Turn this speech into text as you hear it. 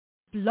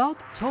Blog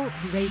Talk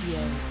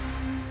Radio.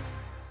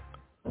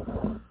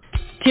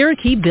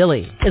 Cherokee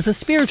Billie is a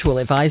spiritual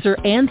advisor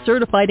and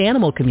certified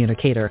animal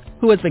communicator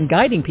who has been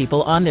guiding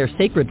people on their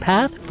sacred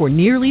path for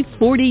nearly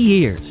 40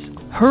 years.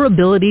 Her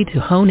ability to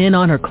hone in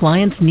on her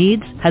clients'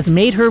 needs has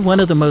made her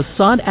one of the most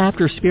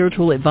sought-after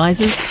spiritual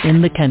advisors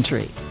in the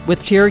country. With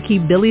Cherokee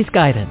Billie's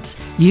guidance,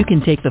 you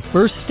can take the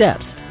first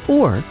steps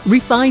or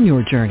refine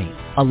your journey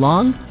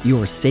along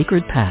your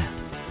sacred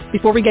path.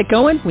 Before we get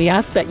going, we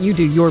ask that you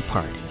do your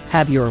part.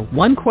 Have your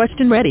one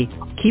question ready,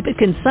 keep it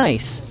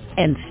concise,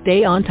 and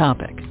stay on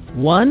topic.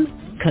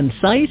 One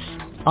concise,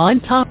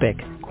 on-topic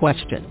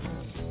question.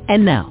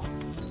 And now,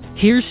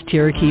 here's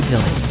Cherokee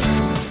Billie.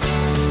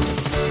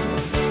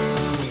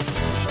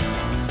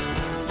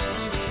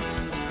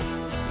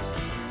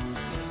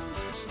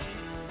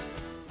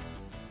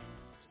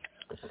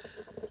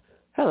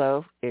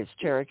 Hello, it's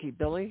Cherokee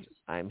Billie.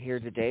 I'm here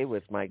today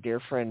with my dear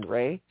friend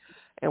Ray,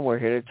 and we're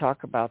here to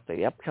talk about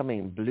the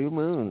upcoming blue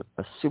moon,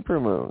 a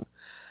supermoon.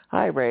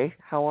 Hi, Ray.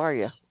 How are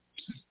you?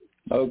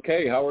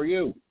 Okay. How are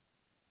you?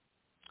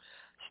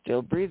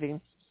 Still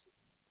breathing.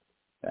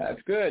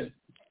 That's good.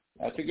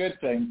 That's a good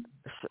thing.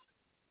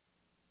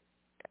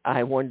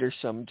 I wonder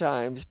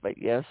sometimes, but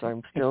yes,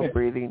 I'm still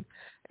breathing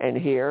and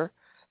here.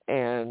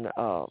 And,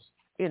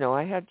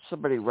 I had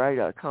somebody write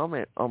a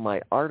comment on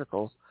my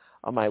article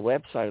on my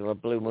website on the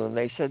blue moon.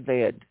 They said they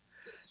had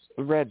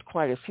read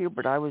quite a few,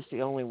 but I was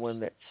the only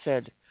one that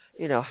said,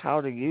 how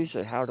to use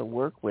it, how to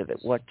work with it,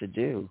 what to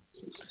do.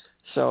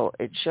 So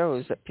it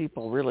shows that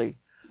people really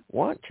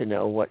want to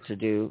know what to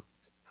do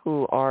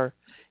who are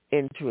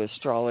into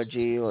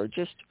astrology or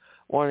just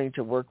wanting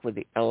to work with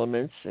the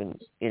elements. And,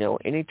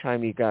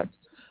 anytime you got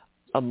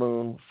a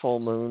moon, full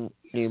moon,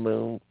 new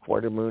moon,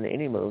 quarter moon,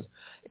 any moon,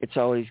 it's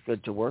always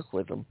good to work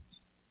with them.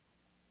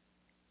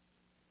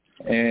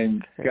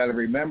 And you got to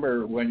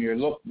remember when you're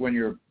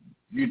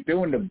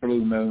doing the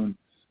blue moon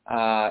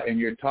and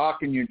you're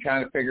talking, you're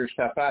trying to figure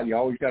stuff out, you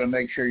always got to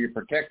make sure you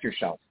protect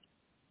yourself.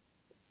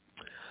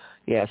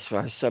 Yes,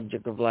 our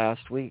subject of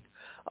last week,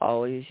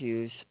 always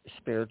use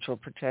spiritual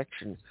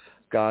protection,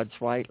 God's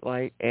white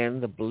light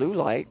and the blue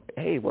light.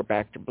 Hey, we're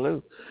back to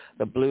blue.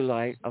 The blue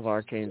light of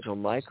Archangel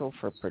Michael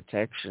for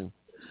protection.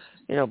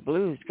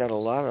 Blue's got a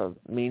lot of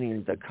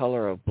meaning, the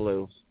color of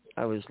blue.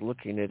 I was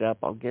looking it up.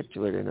 I'll get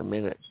to it in a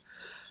minute.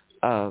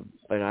 But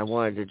I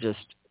wanted to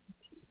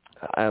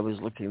I was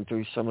looking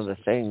through some of the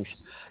things,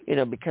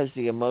 because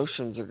the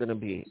emotions are going to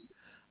be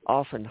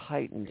often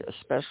heightened,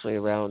 especially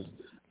around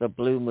the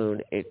blue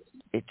moon.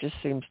 It just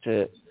seems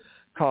to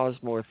cause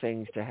more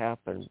things to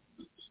happen.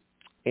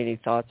 Any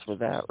thoughts with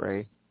that,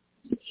 Ray?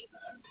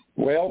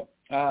 Well,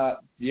 I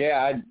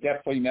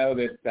definitely know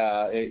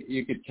that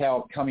you could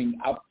tell coming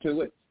up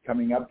to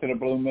the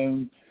blue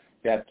moon,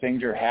 that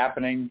things are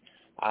happening.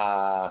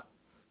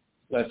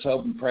 Let's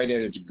hope and pray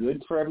that it's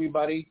good for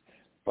everybody.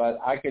 But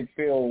I could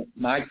feel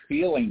my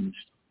feelings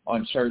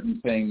on certain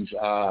things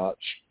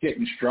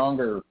getting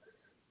stronger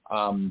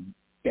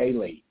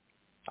daily.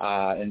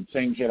 And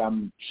things that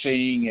I'm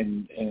seeing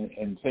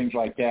and things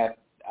like that,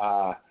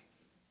 I'm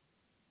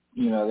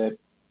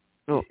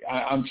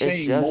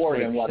seeing more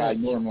than what I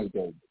normally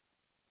do.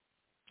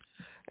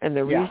 And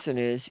the reason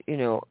is,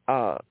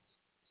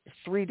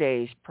 3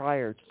 days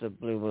prior to the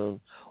blue moon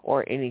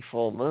or any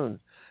full moon,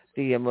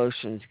 the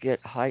emotions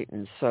get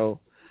heightened. So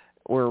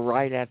we're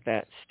right at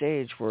that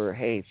stage where,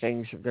 hey,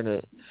 things are going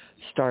to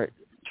start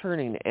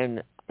turning.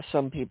 And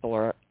some people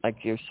are,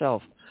 like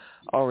yourself,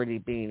 already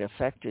being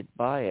affected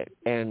by it.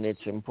 And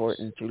it's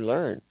important to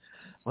learn,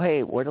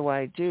 hey, what do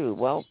I do?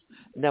 Well,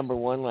 number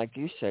one, like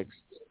you said,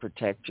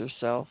 protect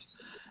yourself.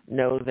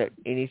 Know that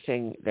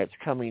anything that's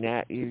coming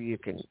at you, you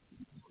can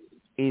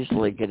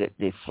easily get it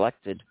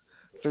deflected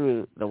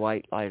through the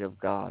white light of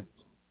God.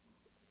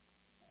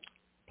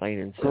 Plain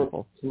and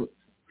simple.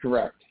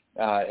 Correct.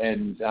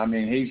 And I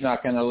mean, he's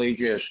not going to lead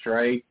you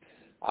astray.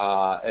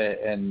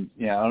 Only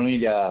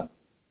the,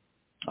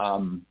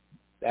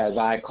 as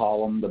I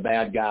call them, the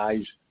bad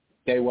guys,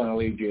 they want to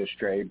lead you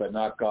astray, but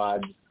not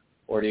God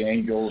or the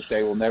angels.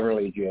 They will never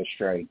lead you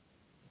astray.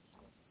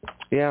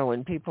 Yeah,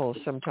 when people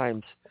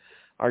sometimes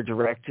are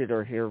directed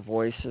or hear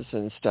voices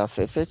and stuff,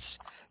 if it's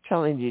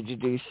telling you to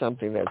do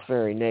something that's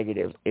very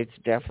negative, it's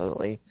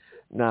definitely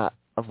not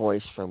a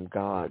voice from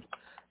God.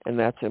 And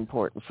that's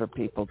important for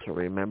people to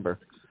remember.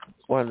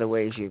 One of the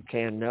ways you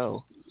can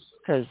know,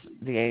 because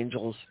the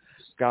angels,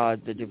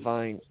 God, the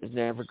divine, is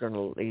never going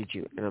to lead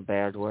you in a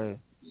bad way.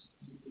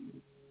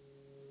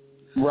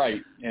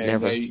 Right. And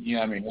never. They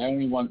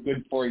only want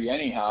good for you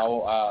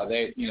anyhow.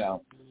 They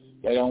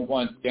don't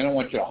want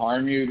you to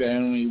harm you. They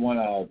only want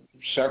to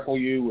circle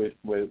you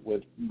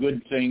with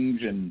good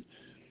things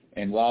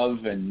and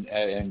love and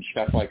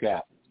stuff like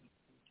that.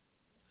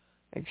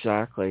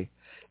 Exactly.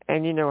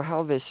 And you know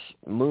how this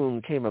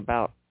moon came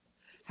about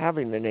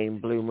having the name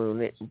Blue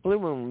Moon. Blue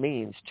Moon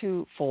means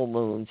 2 full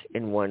moons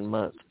in 1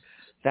 month.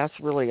 That's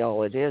really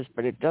all it is,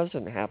 but it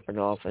doesn't happen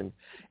often.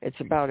 It's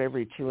about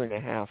every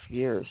 2.5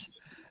 years.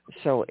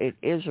 So it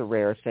is a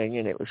rare thing,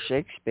 and it was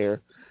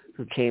Shakespeare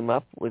who came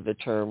up with the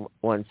term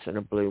once in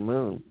a blue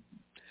moon.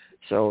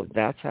 So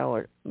that's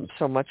how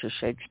so much of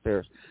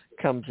Shakespeare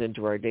comes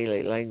into our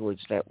daily language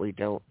that we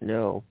don't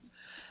know.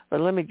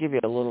 But let me give you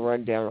a little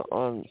rundown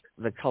on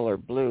the color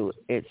blue.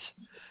 It's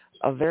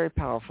a very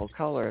powerful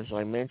color, as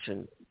I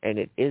mentioned, and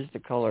it is the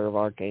color of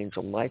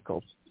Archangel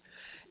Michael.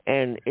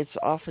 And it's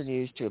often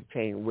used to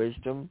obtain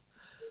wisdom,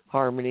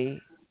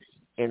 harmony,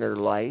 inner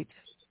light,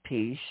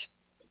 peace,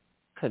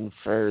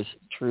 confers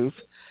truth,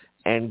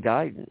 and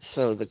guidance.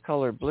 So the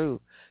color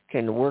blue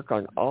can work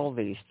on all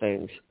these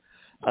things.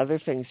 Other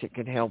things it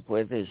can help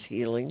with is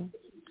healing,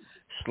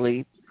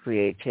 sleep,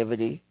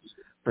 creativity,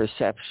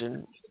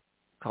 perception,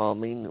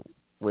 calming,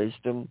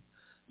 wisdom,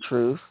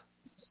 truth,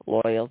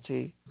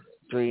 loyalty,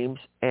 dreams,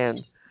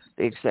 and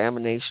the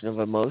examination of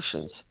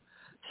emotions.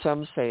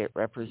 Some say it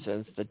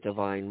represents the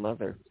Divine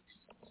Mother.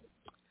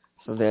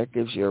 So that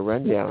gives you a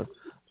rundown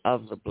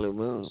of the blue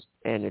moon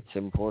and its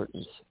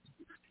importance.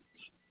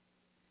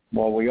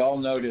 Well, we all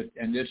know that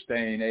in this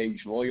day and age,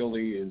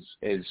 loyalty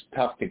is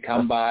tough to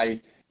come by.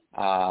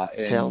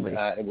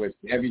 With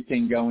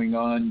everything going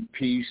on,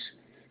 peace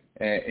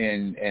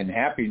and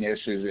happiness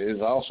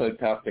is also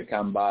tough to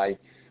come by.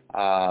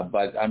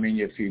 But I mean,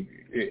 if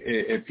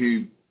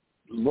you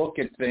look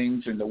at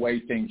things and the way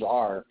things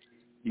are,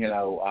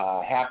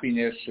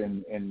 happiness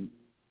and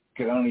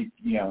could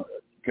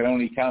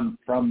only come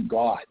from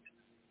God.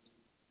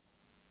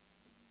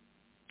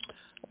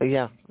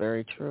 Yeah,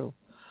 very true.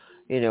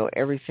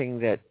 Everything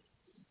that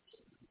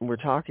we're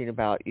talking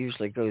about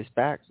usually goes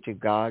back to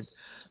God,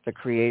 the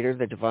Creator,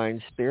 the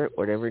Divine Spirit,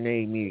 whatever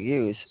name you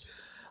use.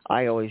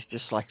 I always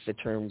dislike the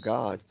term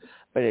God,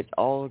 but it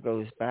all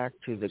goes back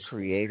to the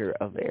Creator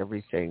of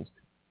everything.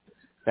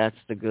 That's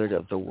the good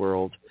of the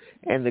world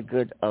and the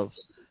good of,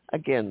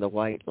 again, the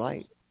white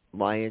light,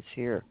 why it's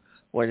here,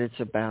 what it's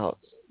about,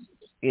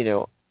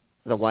 the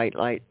white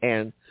light.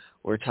 And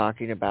we're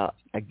talking about,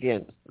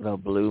 again, the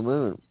blue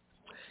moon.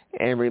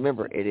 And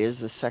remember, it is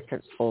the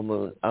second full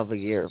moon of a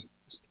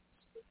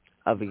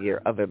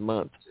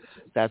month.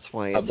 That's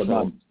why it's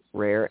so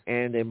rare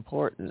and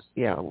important.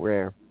 Yeah,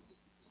 rare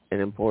and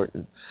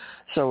important.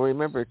 So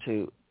remember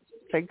to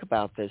think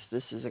about this.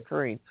 This is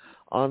occurring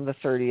on the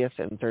 30th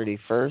and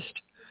 31st,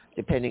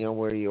 depending on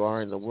where you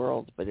are in the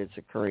world, but it's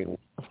occurring,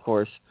 of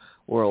course,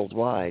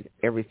 worldwide.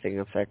 Everything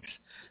affects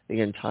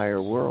the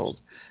entire world.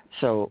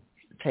 So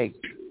try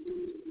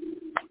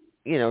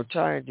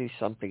to do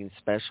something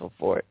special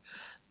for it.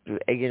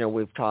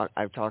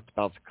 I've talked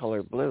about the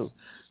color blue.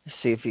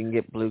 See if you can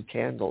get blue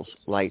candles,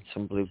 light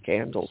some blue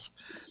candles.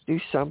 Do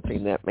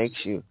something that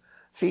makes you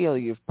feel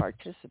you've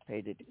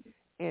participated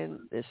in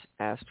this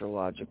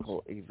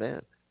astrological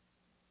event.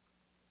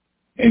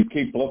 And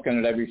keep looking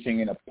at everything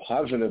in a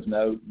positive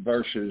note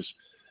versus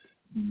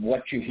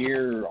what you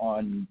hear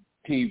on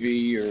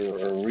TV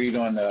or read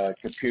on a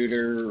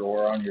computer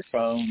or on your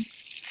phone.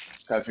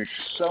 Because there's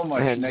so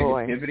much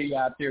negativity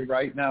out there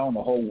right now in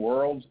the whole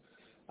world.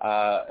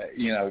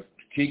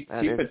 Keep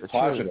it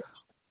positive. Truth.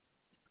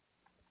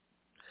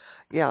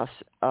 Yes,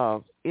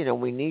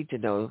 we need to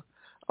know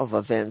of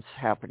events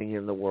happening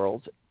in the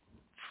world,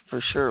 for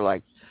sure.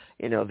 Like,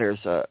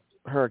 there's a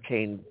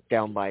hurricane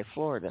down by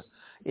Florida.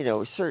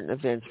 Certain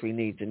events we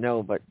need to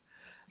know, but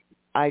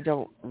I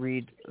don't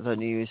read the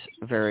news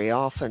very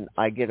often.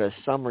 I get a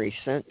summary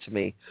sent to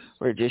me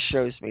where it just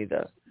shows me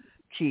the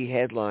key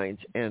headlines,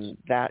 and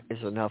that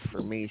is enough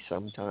for me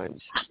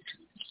sometimes.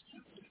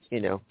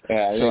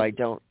 So I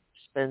don't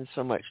spend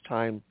so much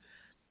time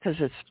because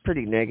it's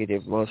pretty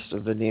negative, most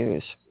of the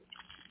news.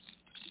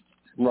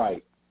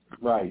 Right.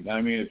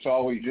 I mean, it's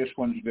always this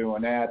one's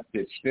doing that.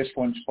 It's this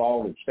one's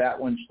fault. It's that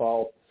one's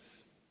fault.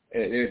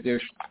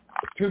 There's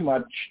too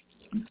much,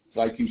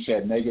 like you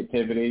said,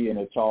 negativity, and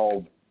it's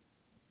all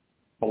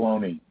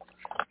baloney.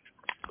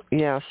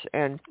 Yes,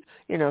 and,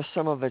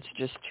 some of it's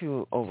just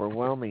too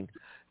overwhelming.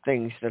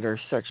 Things that are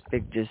such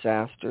big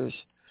disasters,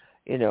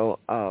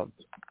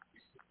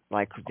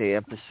 like the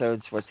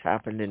episodes, what's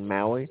happened in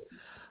Maui,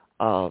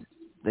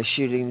 the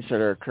shootings that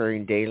are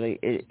occurring daily.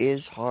 It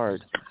is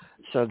hard.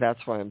 So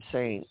that's why I'm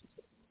saying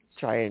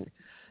try and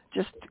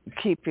just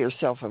keep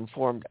yourself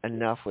informed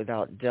enough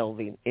without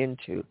delving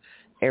into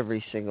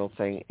every single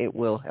thing. It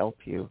will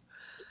help you.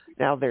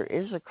 Now, there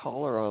is a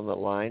caller on the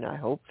line. I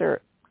hope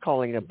they're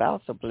calling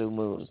about the blue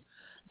moon.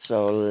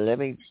 So let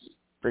me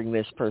bring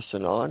this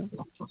person on.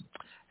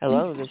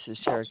 Hello, this is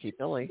Cherokee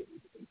Billie.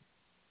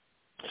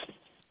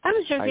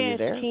 I'm sure Are you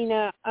there?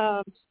 Tina.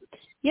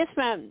 Yes,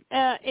 ma'am.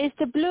 Is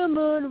the blue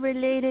moon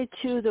related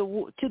to the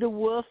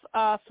wolf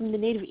from the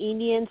Native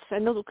Indians? I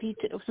know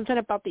something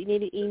about the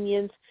Native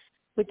Indians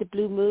with the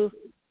blue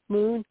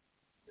moon.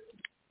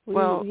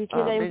 Well, you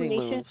hear that many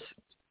information? moons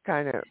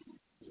kind of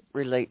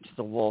relate to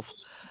the wolf.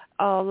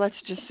 Let's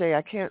just say,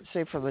 I can't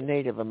say from a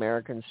Native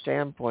American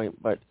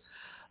standpoint, but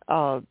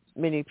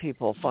many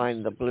people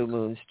find the blue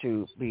moons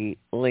to be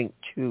linked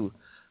to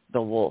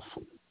the wolf.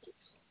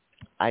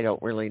 I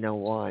don't really know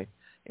why.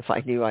 If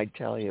I knew, I'd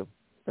tell you,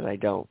 but I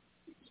don't.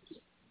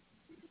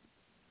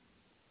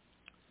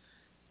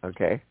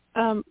 Okay.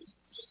 One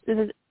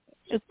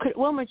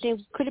more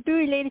thing. Could it be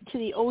related to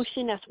the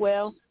ocean as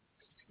well?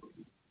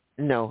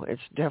 No,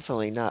 it's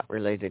definitely not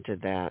related to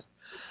that.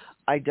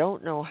 I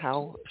don't know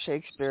how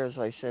Shakespeare, as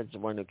I said, is the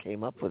one who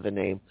came up with the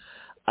name.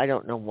 I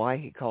don't know why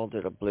he called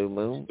it a blue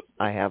moon.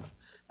 I have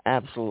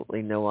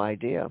absolutely no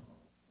idea.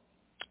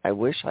 I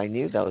wish I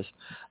knew those.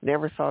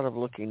 Never thought of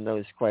looking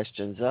those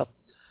questions up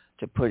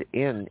to put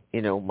in,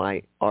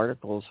 my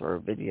articles or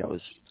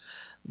videos.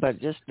 But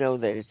just know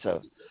that it's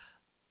a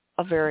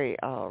very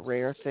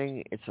rare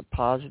thing. It's a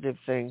positive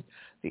thing.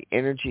 The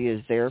energy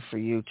is there for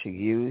you to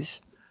use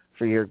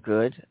for your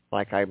good,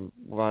 like I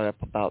brought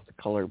up about the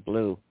color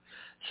blue.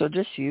 So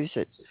just use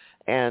it.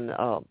 And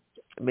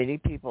many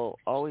people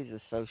always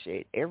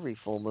associate every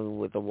full moon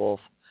with the wolf,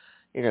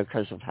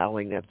 because of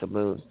howling at the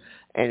moon.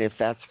 And if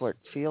that's what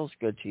feels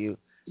good to you,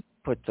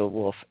 put the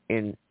wolf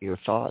in your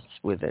thoughts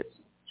with it.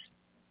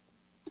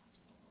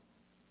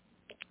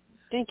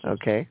 Thank you.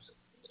 Okay?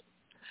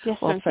 Yes,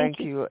 well, ma'am. thank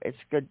you. It's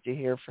good to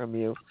hear from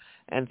you.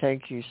 And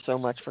thank you so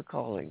much for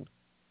calling.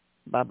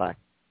 Bye-bye.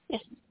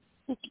 Yes.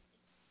 Thank you.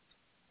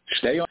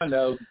 Stay on,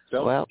 though.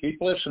 Don't keep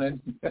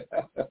listening.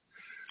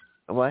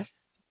 What?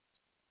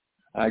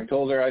 I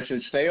told her, I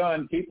said, stay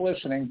on, keep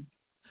listening.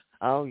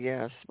 Oh,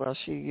 yes. Well,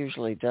 she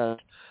usually does.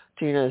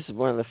 Tina is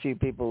one of the few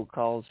people who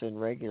calls in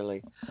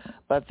regularly.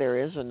 But there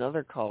is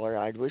another caller.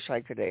 I wish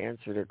I could have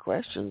answered her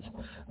questions,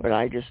 but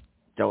I just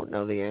don't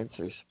know the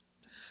answers.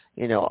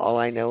 All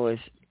I know is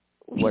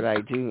what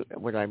I do,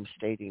 what I'm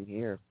stating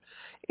here.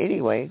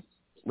 Anyway,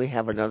 we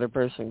have another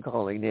person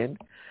calling in.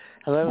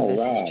 Hello, this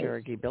is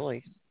Cherokee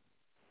Billie.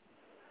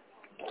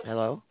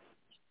 Hello?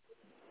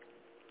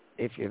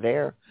 If you're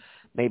there,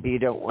 maybe you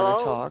don't want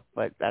to talk,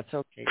 but that's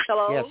okay.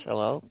 Hello? Yes,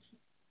 hello?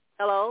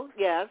 Hello?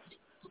 Yes.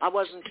 I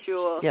wasn't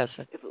sure if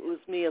it was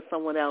me or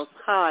someone else.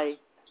 Hi.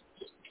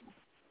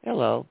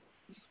 Hello.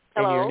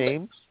 Hello. And your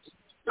name?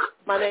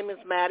 My name is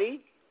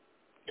Maddie.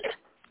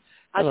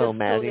 Hello,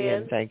 Maddie,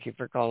 and thank you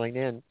for calling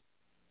in.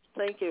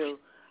 Thank you.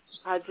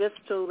 I just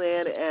tuned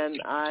in, and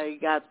I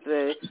got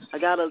a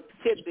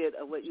tidbit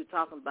of what you're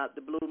talking about,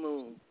 the blue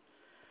moon.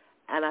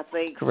 And I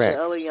think Correct.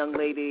 the other young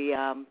lady,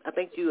 I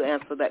think you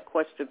answered that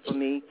question for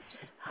me,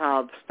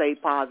 how to stay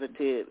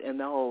positive and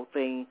the whole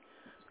thing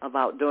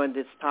about during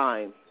this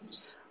time.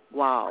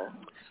 Wow.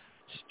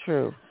 It's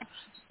true.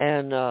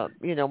 And,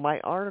 my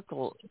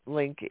article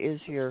link is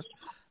here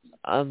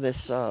on this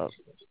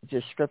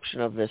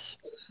description of this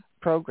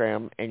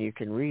program, and you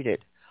can read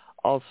it.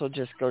 Also,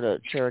 just go to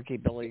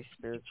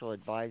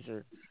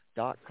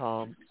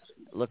CherokeeBillieSpiritualAdvisor.com,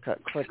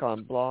 click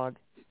on blog,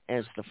 and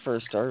it's the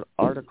first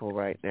article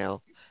right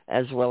now,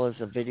 as well as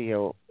a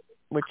video,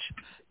 which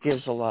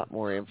gives a lot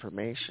more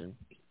information.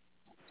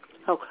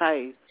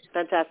 Okay,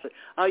 fantastic.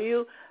 Are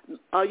you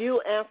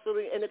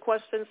answering any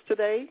questions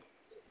today,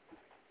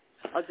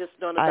 or just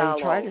doing a dialogue?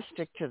 I try to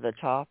stick to the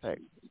topic.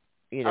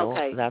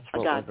 Okay, that's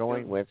what we're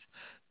going with.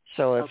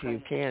 So if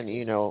you can,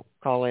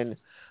 call in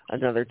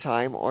another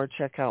time or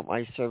check out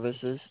my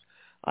services.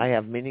 I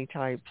have many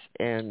types,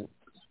 and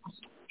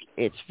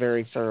it's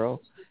very thorough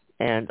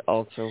and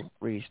also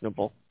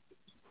reasonable.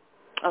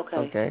 Okay.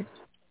 Okay.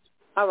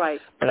 All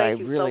right. But thank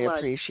I you really so much.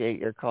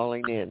 appreciate your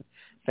calling in.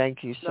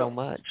 Thank you so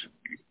much.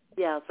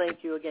 Yeah,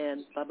 thank you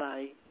again.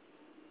 Bye-bye.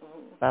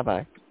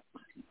 Bye-bye.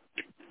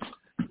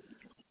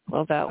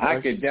 Well, that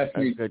was a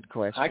good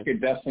question. I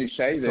could definitely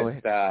say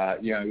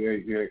that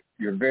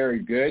you're very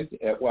good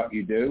at what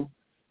you do,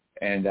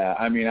 and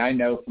I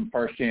know from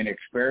firsthand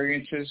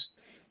experiences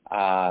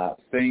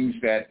things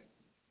that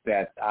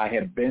I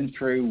have been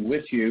through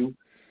with you,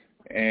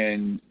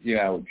 and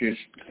just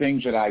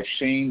things that I've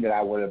seen that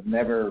I would have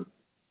never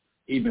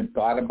even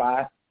thought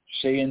about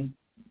seeing.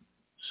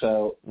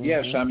 So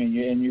yes,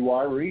 and you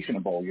are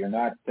reasonable. You're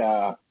not.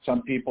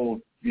 Some people,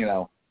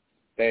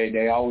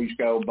 They always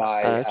go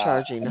by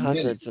charging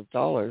hundreds of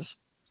dollars.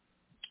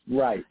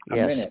 Right.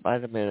 Yes, by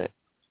the minute.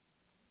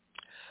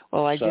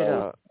 Well, I did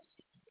a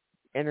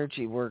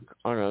energy work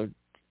on a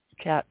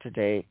cat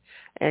today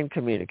and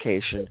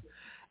communication,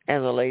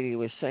 and the lady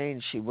was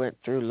saying she went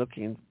through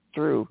looking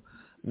through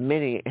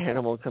many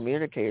animal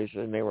communicators,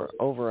 and they were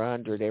over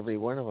 100, every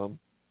one of them.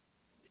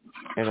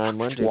 And I'm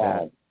under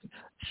that.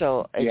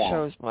 So it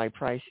shows my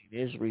pricing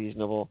is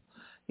reasonable,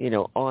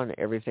 on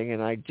everything.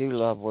 And I do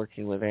love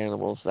working with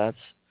animals. That's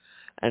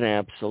an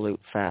absolute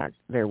fact.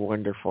 They're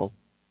wonderful.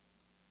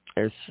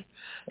 There's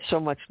so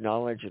much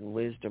knowledge and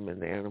wisdom in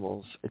the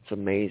animals. It's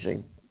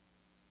amazing.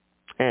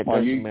 And it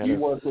doesn't matter you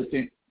work with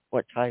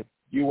what type.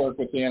 You work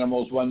with the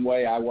animals one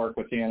way. I work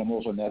with the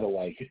animals another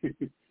way.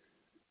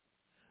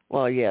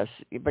 Well, yes,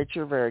 but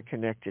you're very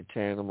connected to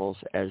animals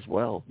as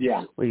well.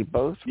 Yeah. We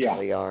both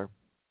really are.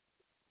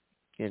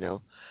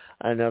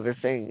 Another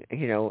thing,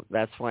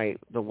 that's why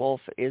the wolf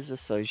is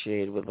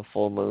associated with the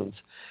full moons.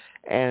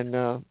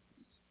 And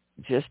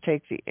just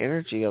take the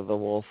energy of the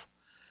wolf,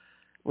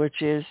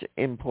 which is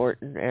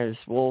important, as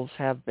wolves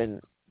have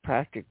been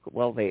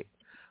they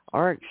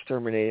are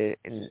exterminated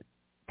in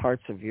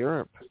parts of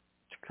Europe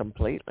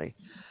completely.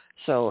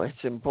 So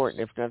it's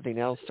important, if nothing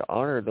else, to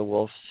honor the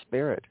wolf's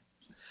spirit,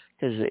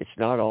 because it's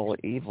not all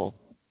evil,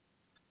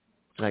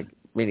 like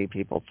many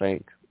people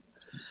think.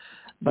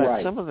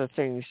 But some of the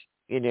things,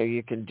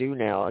 you can do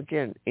now,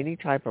 again, any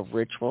type of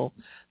ritual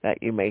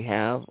that you may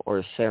have or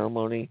a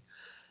ceremony,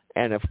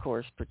 and of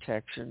course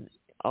protection.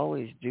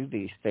 Always do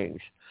these things.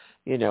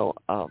 Do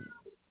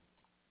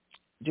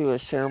a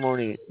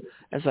ceremony,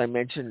 as I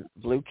mentioned,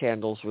 blue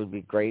candles would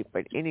be great,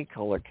 but any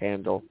color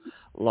candle,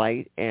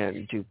 light,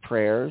 and do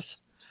prayers.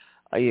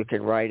 You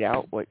can write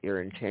out what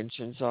your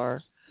intentions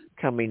are,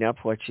 coming up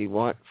what you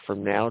want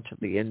from now to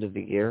the end of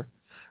the year.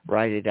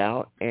 Write it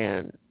out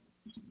and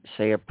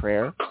say a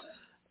prayer,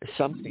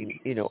 something,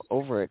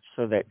 over it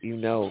so that you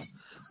know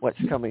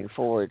what's coming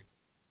forward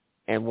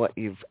and what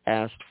you've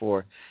asked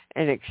for,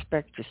 and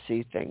expect to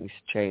see things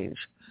change.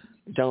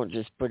 Don't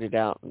just put it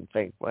out and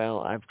think, well,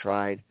 I've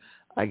tried,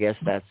 I guess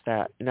that's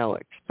that. No,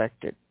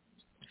 expect it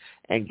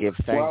and give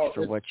thanks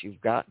for what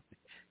you've gotten,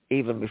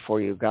 even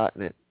before you've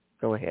gotten it.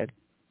 Go ahead.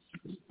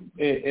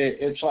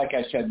 It's like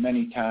I said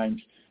many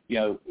times,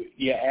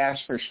 you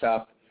ask for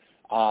stuff.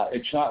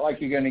 It's not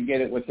like you're going to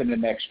get it within the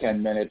next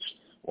 10 minutes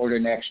or the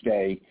next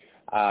day.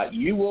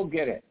 You will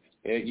get it.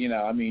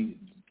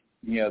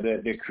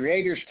 The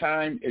Creator's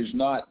time is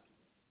not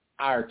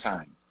our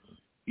time.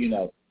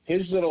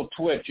 His little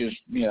twitch is,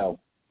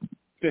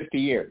 50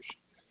 years.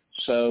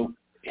 So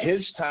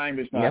his time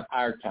is not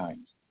our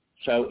time.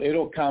 So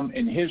it'll come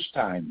in his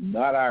time,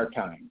 not our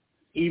time.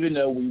 Even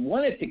though we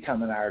want it to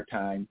come in our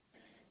time,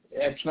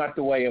 that's not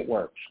the way it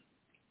works.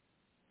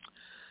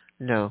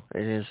 No,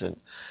 it isn't.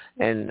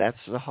 And that's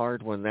the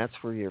hard one. That's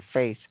where your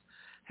faith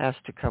has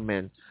to come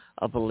in,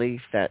 a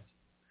belief that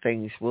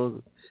things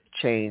will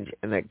change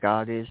and that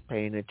God is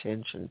paying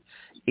attention,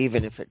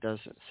 even if it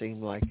doesn't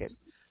seem like it.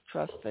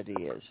 Trust that he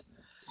is.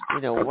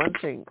 One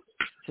thing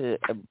to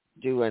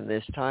do in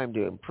this time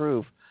to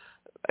improve,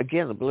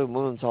 again, the blue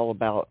moon's all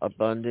about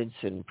abundance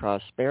and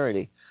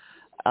prosperity.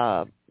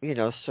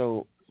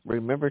 So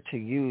remember to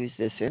use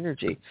this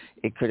energy.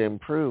 It could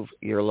improve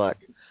your luck.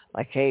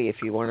 Like, hey, if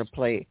you want to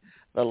play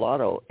the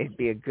lotto, it'd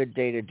be a good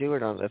day to do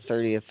it on the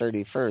 30th,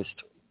 31st.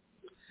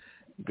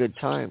 Good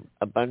time.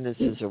 Abundance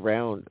is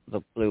around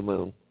the blue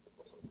moon.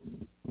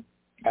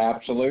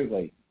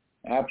 Absolutely.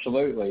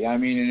 Absolutely.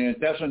 And it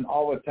doesn't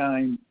all the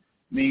time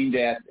mean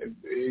that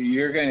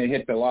you're going to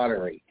hit the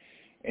lottery.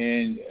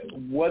 And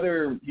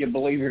whether you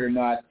believe it or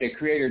not, the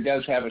Creator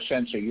does have a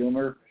sense of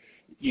humor.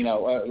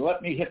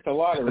 Let me hit the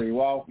lottery.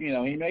 Well,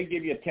 he may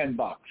give you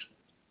 $10.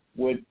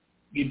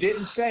 You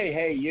didn't say,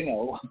 hey,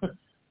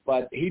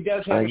 but he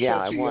does have a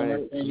sense of humor.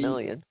 $1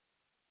 million.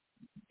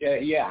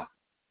 Yeah.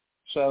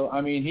 So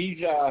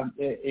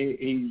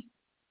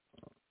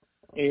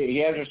he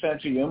has a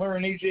sense of humor,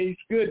 and he's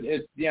good.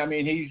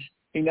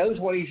 He knows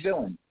what he's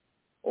doing,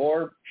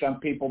 or some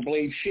people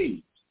believe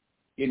she,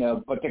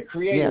 But the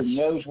Creator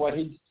knows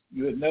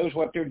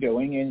what they're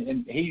doing,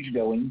 and he's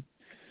doing.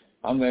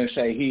 I'm going to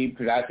say he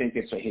because I think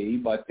it's a he,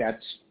 but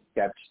that's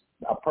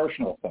a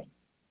personal thing.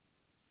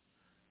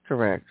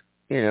 Correct.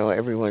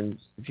 Everyone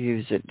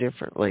views it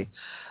differently,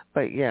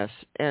 but yes,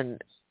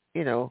 and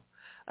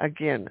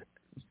again,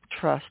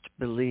 trust,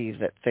 believe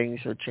that things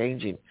are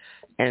changing,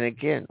 and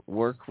again,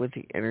 work with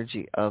the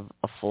energy of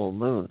a full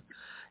moon.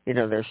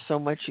 There's so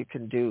much you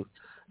can do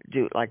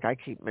like I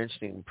keep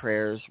mentioning,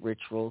 prayers,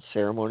 rituals,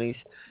 ceremonies.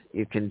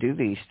 You can do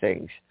these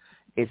things.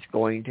 It's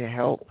going to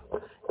help.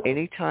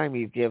 Anytime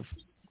you give,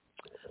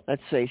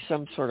 let's say,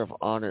 some sort of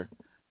honor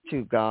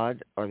to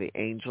God or the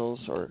angels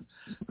or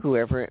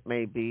whoever it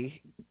may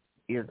be,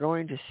 you're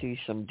going to see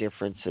some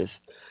differences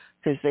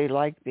because they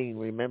like being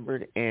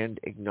remembered and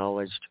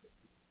acknowledged.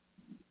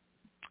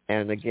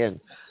 And again,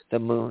 the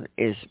moon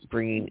is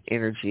bringing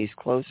energies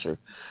closer.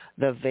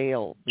 The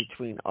veil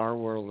between our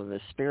world and the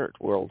spirit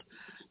world,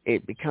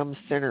 it becomes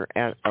thinner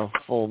at a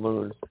full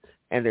moon,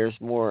 and there's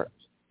more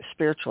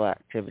spiritual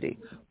activity,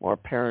 more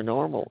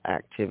paranormal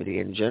activity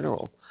in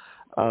general.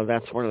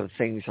 That's one of the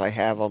things I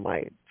have on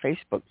my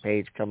Facebook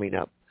page coming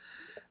up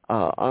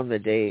on the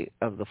day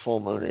of the full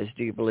moon is,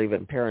 do you believe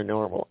in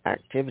paranormal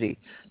activity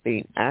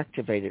being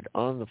activated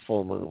on the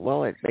full moon?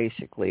 Well, it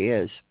basically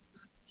is,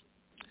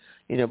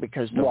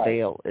 because the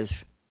veil is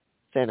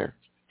thinner.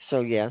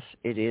 So, yes,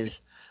 it is,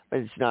 but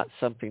it's not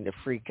something to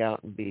freak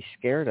out and be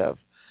scared of.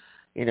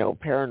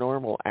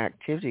 Paranormal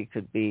activity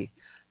could be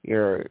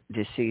your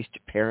deceased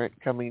parent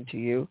coming to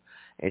you.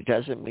 It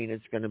doesn't mean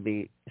it's going to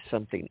be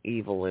something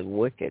evil and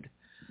wicked.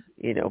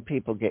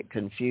 People get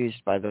confused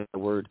by the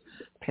word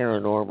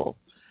paranormal.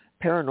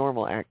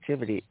 Paranormal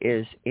activity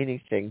is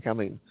anything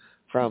coming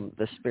from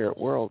the spirit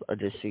world, a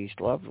deceased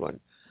loved one.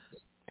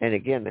 And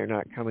again, they're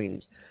not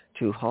coming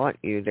to haunt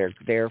you. They're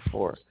there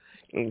for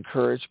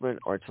encouragement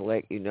or to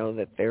let you know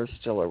that they're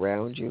still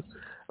around you,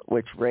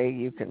 which, Ray,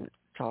 you can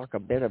talk a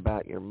bit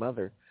about your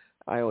mother.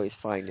 I always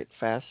find it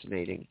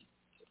fascinating.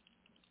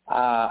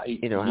 How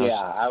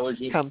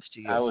comes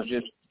to you. I was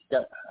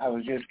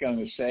just going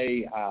to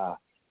say,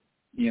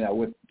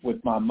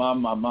 with my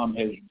mom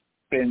has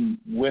been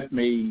with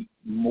me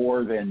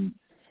more than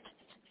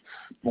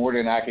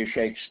I could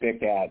shake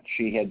stick at.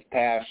 She had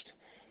passed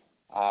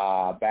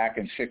back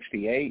in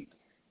 '68,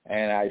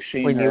 and I've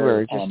seen when her you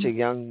were just a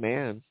young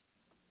man.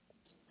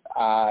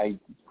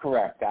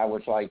 Correct. I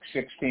was like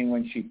 16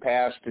 when she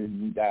passed,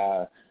 and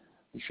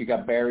she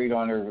got buried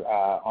on her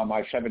on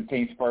my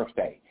 17th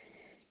birthday.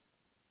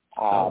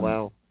 Oh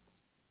wow!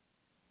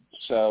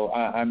 So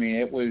I mean,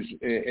 it was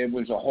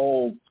a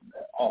whole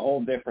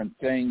different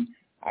thing.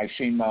 I've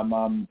seen my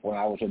mom when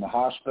I was in the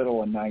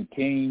hospital in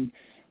 19.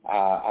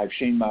 I've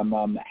seen my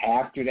mom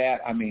after that.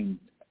 I mean,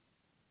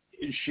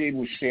 she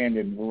was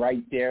standing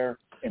right there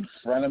in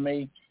front of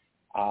me.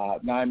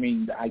 Now, I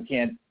mean, I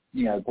can't,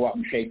 go up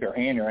and shake her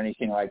hand or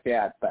anything like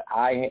that, but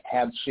I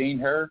have seen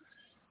her.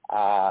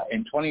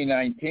 In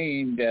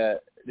 2019, the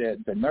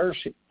nurse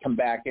come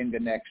back in the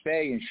next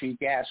day, and she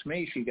asked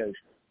me, she goes,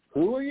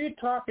 "Who are you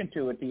talking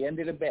to at the end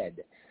of the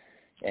bed?"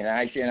 And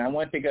I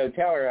went to go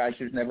tell her. I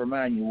says, "Never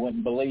mind, you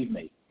wouldn't believe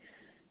me."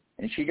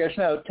 And she goes,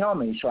 "No, tell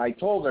me." So I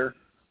told her,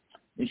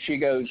 and she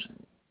goes,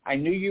 "I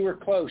knew you were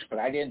close, but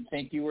I didn't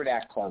think you were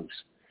that close."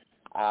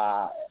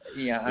 I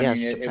mean,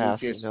 it was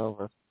just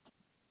over.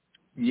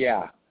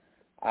 Yeah.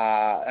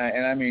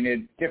 And I mean, at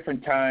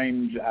different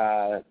times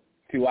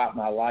throughout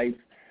my life,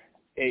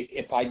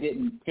 if I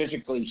didn't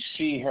physically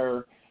see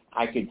her,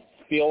 I could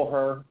feel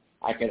her.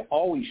 I could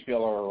always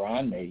feel her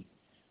around me.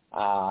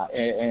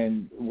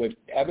 And with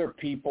other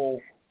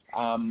people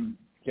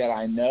that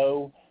I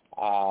know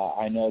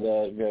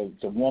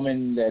the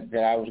woman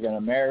that I was going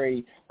to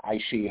marry, I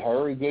see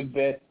her a good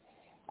bit.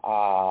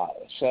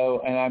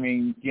 So, and I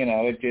mean,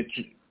 it's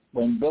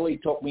when Billie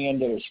took me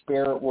into the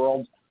spirit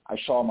world, I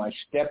saw my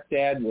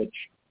stepdad, which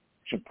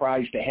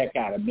surprised the heck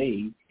out of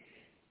me,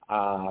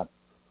 because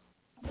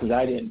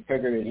I didn't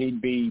figure that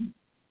he'd be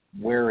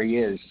where he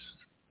is.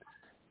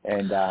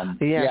 And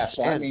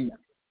so I mean,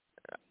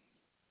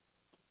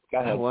 go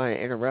ahead. I want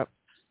to interrupt.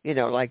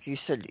 Like you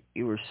said,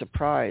 you were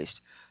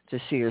surprised to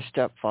see your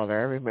stepfather.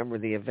 I remember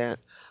the event.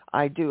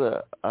 I do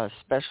a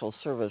special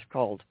service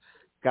called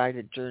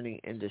Guided Journey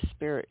into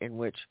Spirit, in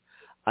which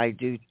I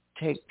do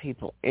take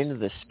people into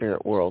the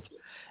spirit world.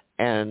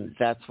 And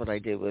that's what I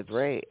did with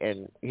Ray.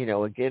 And,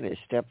 again, his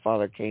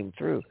stepfather came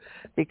through,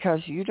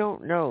 because you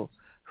don't know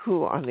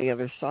who on the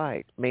other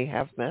side may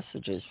have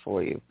messages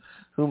for you,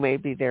 who may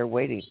be there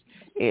waiting.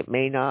 It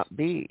may not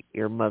be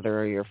your mother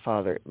or your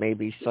father. It may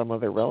be some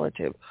other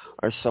relative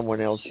or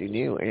someone else you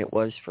knew. And it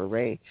was for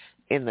Ray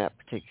in that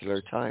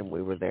particular time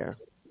we were there.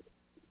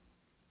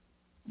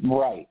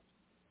 Right.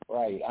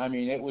 I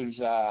mean, it was,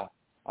 I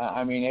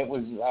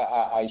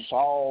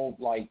saw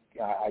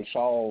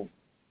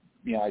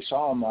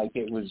him like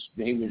he was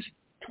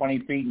 20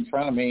 feet in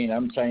front of me, and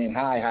I'm saying,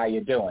 "Hi, how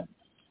you doing?"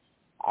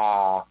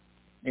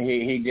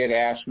 He did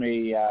ask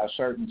me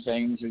certain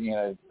things,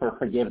 for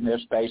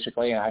forgiveness,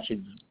 basically, and I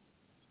said,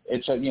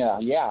 "It's I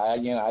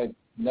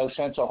no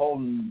sense of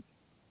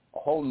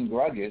holding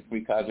grudges,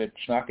 because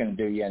it's not going to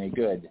do you any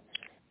good."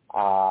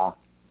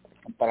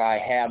 But I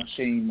have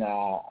seen,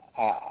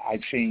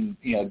 I've seen,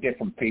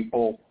 different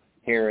people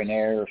here and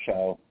there,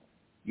 so.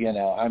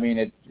 I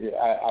mean,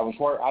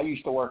 I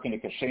used to work in a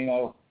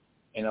casino,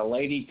 and a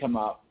lady come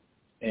up,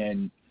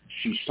 and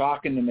she's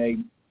talking to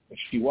me.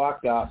 She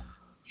walked up,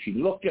 she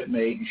looked at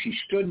me, and she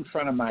stood in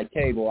front of my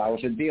table. I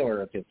was a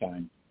dealer at the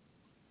time,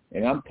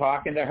 and I'm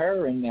talking to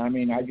her, and I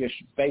mean, I just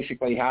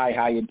basically, "Hi,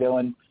 how you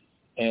doing?"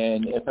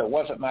 And if it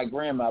wasn't my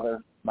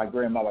grandmother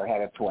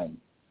had a twin.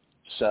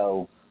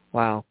 So,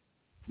 wow,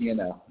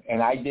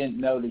 and I didn't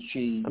know that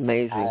she.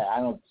 Amazing.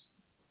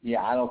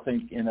 I don't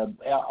think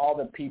all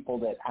the people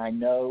that I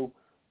know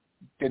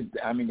did.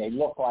 I mean, they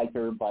look like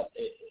her, but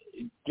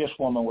this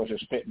woman was a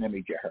spitting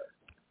image of her.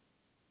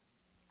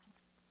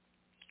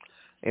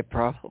 It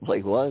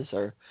probably was,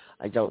 or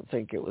I don't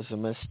think it was a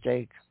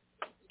mistake.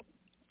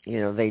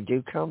 They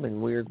do come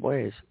in weird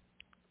ways.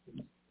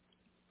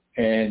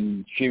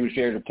 And she was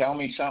there to tell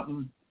me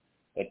something.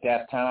 At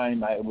that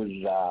time, I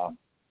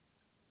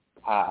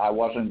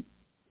wasn't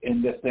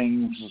into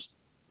things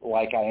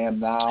like I am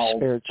now.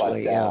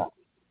 Spiritually, but,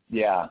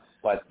 yeah,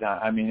 but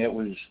I mean, it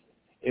was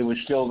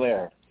still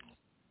there.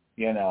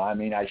 I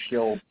mean, I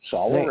still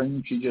saw her,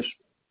 and she just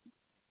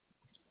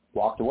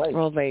walked away.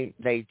 Well,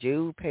 they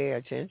do pay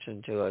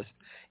attention to us,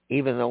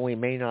 even though we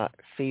may not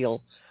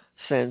feel,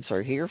 sense,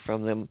 or hear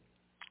from them.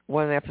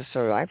 One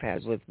episode I've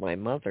had with my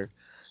mother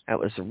that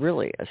was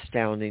really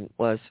astounding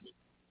was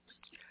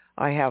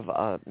I have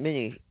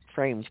many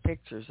framed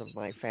pictures of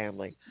my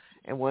family,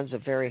 and one's a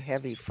very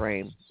heavy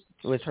frame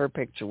with her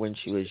picture when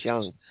she was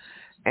young.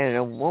 And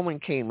a woman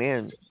came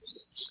in,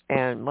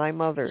 and my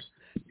mother,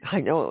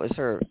 I know it was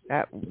her,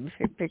 that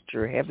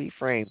picture, heavy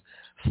frame,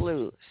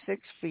 flew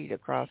 6 feet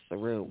across the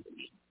room.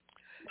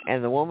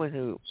 And the woman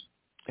who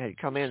had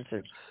come in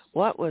said,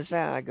 "What was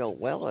that?" I go,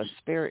 "Well, a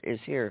spirit is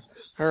here."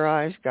 Her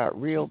eyes got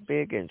real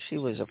big, and she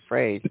was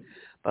afraid.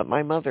 But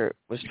my mother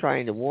was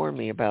trying to warn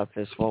me about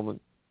this woman,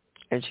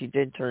 and she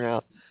did turn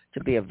out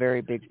to be a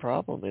very big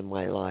problem in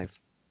my life.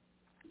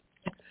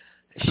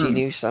 She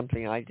knew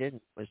something I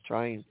didn't, was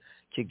trying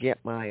to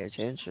get my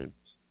attention.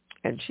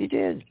 And she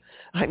did.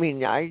 I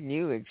mean, I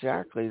knew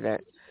exactly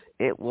that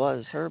it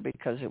was her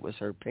because it was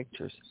her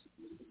picture.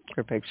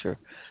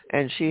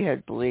 And she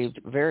had believed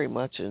very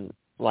much in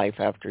life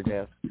after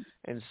death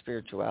and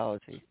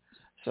spirituality.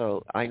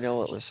 So I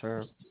know it was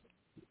her.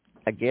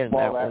 Again,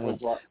 Well, that one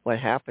was what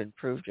happened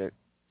proved it.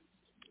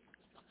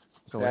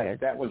 Go ahead.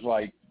 That was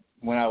like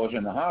when I was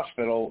in the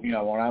hospital,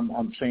 when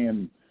I'm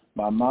seeing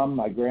my mom,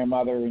 my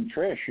grandmother, and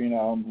Trish,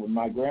 when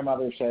my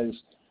grandmother says,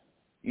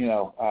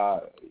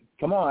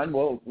 come on,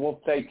 we'll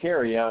take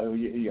care of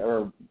you,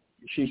 or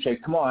she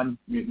said, come on,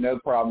 no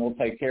problem, we'll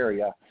take care of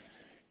you.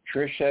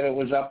 Trish said it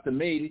was up to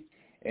me,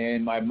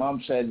 and my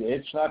mom said,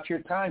 it's not your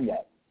time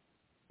yet.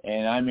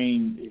 And I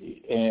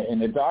mean,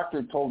 and the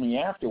doctor told me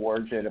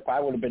afterwards that if I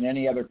would have been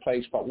any other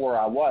place but where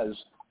I was,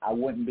 I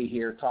wouldn't be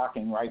here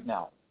talking right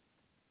now.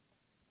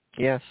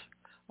 Yes,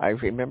 I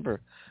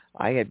remember.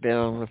 I had been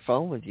on the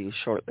phone with you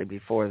shortly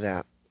before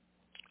that.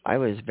 I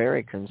was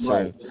very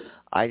concerned. Right.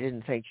 I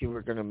didn't think you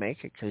were going to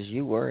make it because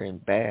you were in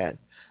bad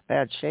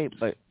shape.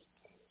 But,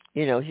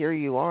 here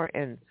you are,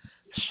 and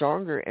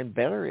stronger and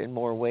better in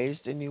more ways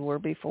than you were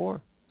before.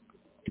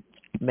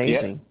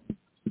 Amazing.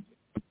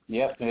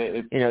 Yep.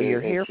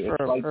 You're here for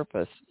a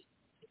purpose.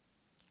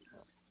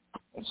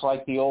 It's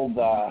like the old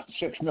 $6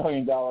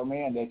 million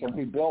man. They can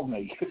rebuild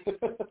me.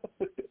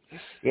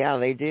 Yeah,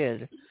 they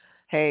did.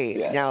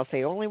 Hey, Now if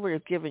they only would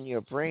have given you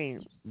a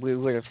brain, we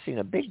would have seen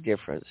a big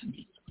difference.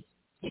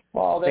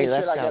 Well, they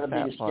said I got to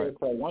be a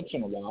scarecrow once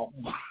in a while.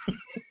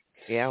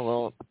 Yeah,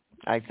 well,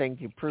 I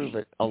think you prove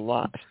it a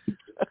lot.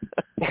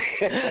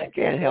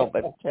 Can't help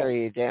but tear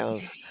you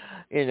down,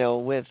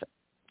 with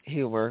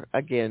humor.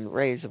 Again,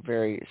 Ray's a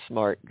very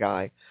smart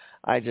guy.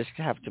 I just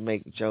have to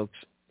make jokes.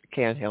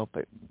 Can't help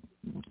it.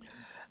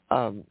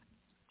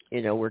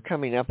 We're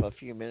coming up a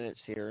few minutes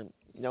here.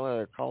 No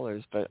other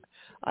callers, but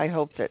I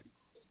hope that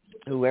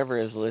whoever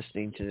is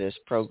listening to this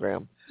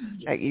program,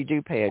 that you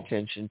do pay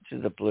attention to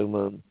the blue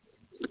moon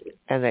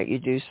and that you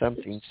do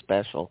something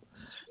special.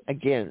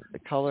 Again, the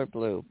color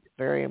blue,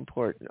 very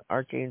important.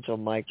 Archangel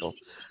Michael.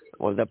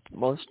 Well, the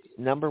most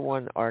number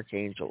one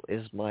archangel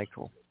is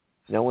Michael.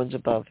 No one's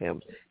above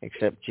him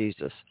except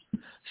Jesus.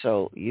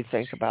 So you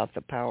think about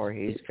the power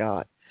he's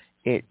got.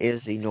 It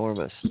is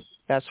enormous.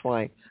 That's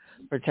why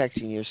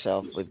protecting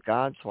yourself with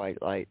God's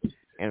white light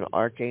and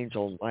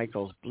Archangel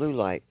Michael's blue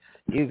light,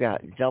 you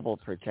got double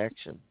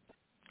protection.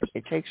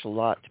 It takes a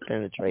lot to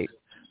penetrate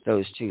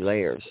those two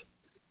layers.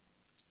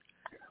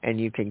 And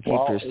you can keep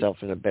yourself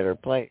in a better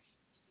place.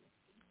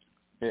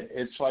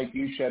 It's like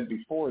you said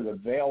before, the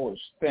veil is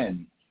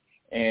thin.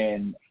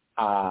 And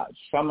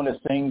some of the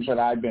things that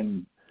I've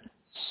been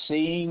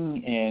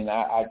seeing, and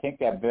I think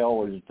that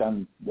veil is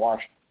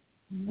washed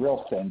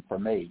real thin for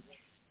me,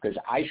 because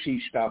I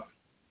see stuff,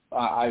 that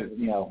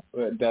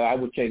I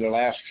would say the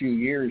last few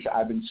years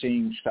I've been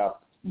seeing stuff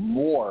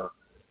more.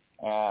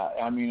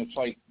 It's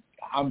like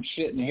I'm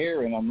sitting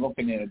here and I'm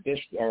looking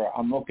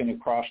I'm looking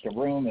across the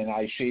room and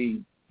I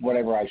see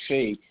whatever I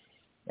see,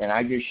 and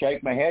I just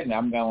shake my head and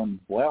I'm going,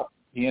 well,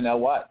 you know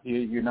what?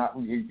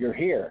 You're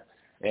here,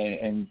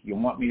 and you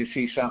want me to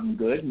see something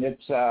good, and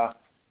it's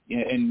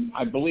and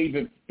I believe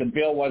if the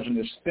veil wasn't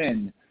as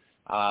thin,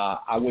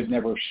 I would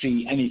never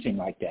see anything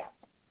like that.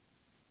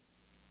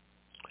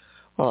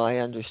 Well, I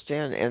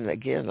understand, and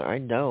again, I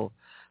know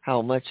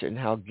how much and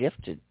how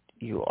gifted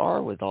you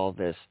are with all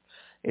this.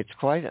 It's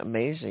quite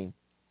amazing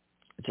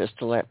just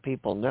to let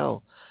people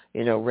know.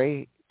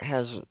 Ray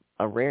has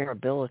a rare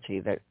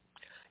ability that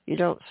you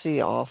don't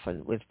see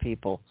often with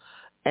people,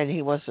 and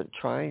he wasn't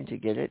trying to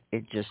get it.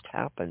 It just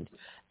happened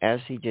as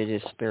he did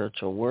his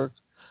spiritual work,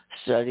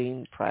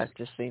 studying,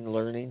 practicing,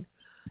 learning.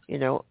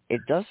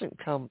 It doesn't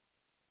come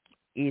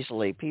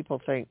easily.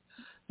 People think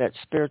that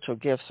spiritual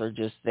gifts are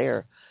just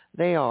there.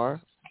 They are,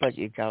 but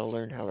you've got to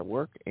learn how to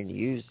work and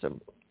use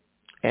them.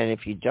 And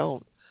if you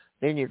don't,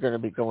 then you're going to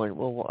be going,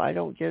 well, I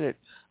don't get it.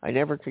 I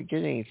never could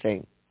get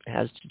anything. It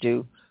has to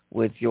do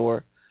with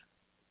your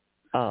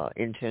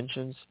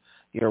intentions.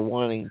 You're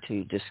wanting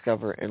to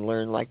discover and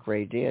learn like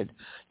Ray did.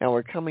 Now,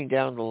 we're coming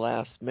down to the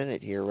last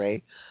minute here,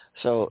 Ray.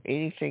 So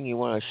anything you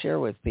want to share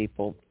with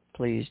people,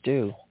 please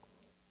do.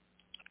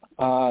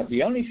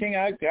 The only thing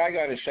I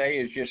got to say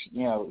is just,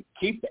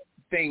 keep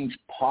things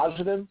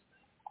positive.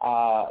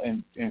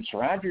 And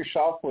surround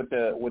yourself with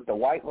the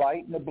white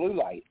light and the blue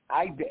light.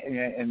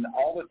 And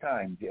all the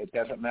time. It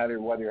doesn't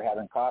matter whether you're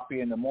having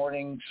coffee in the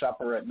morning,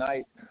 supper at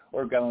night,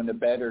 or going to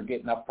bed or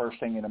getting up first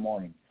thing in the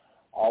morning.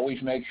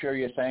 Always make sure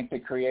you thank the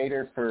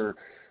Creator for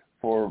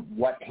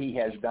what He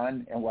has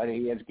done and what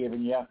He has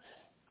given you,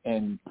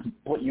 and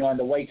putting you on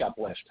the wake up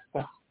list.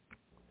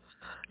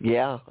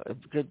 Yeah,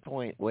 good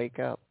point. Wake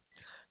up.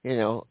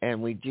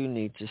 And we do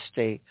need to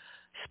stay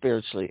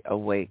spiritually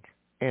awake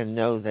and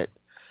know that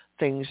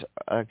things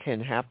can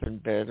happen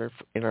better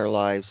in our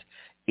lives,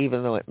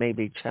 even though it may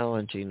be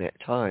challenging at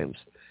times.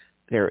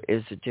 There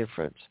is a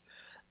difference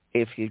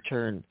if you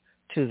turn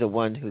to the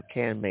one who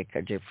can make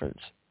a difference,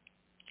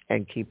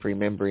 and keep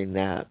remembering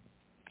that.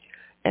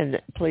 And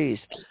please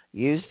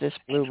use this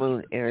blue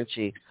moon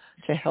energy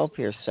to help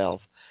yourself.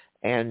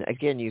 And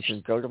again, you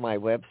can go to my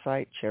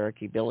website,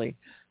 Cherokee Billie,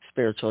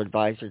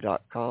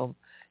 spiritualadvisor.com.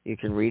 You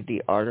can read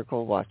the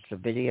article, watch the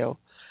video,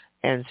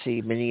 and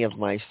see many of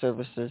my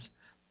services.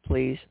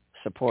 Please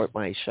support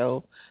my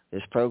show,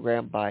 this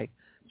program, by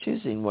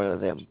choosing one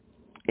of them.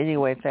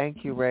 Anyway,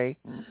 thank you, Ray.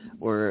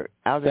 We're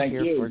out of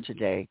here for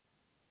today.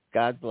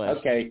 God bless.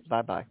 Okay.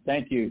 Bye-bye.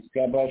 Thank you.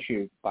 God bless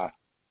you. Bye.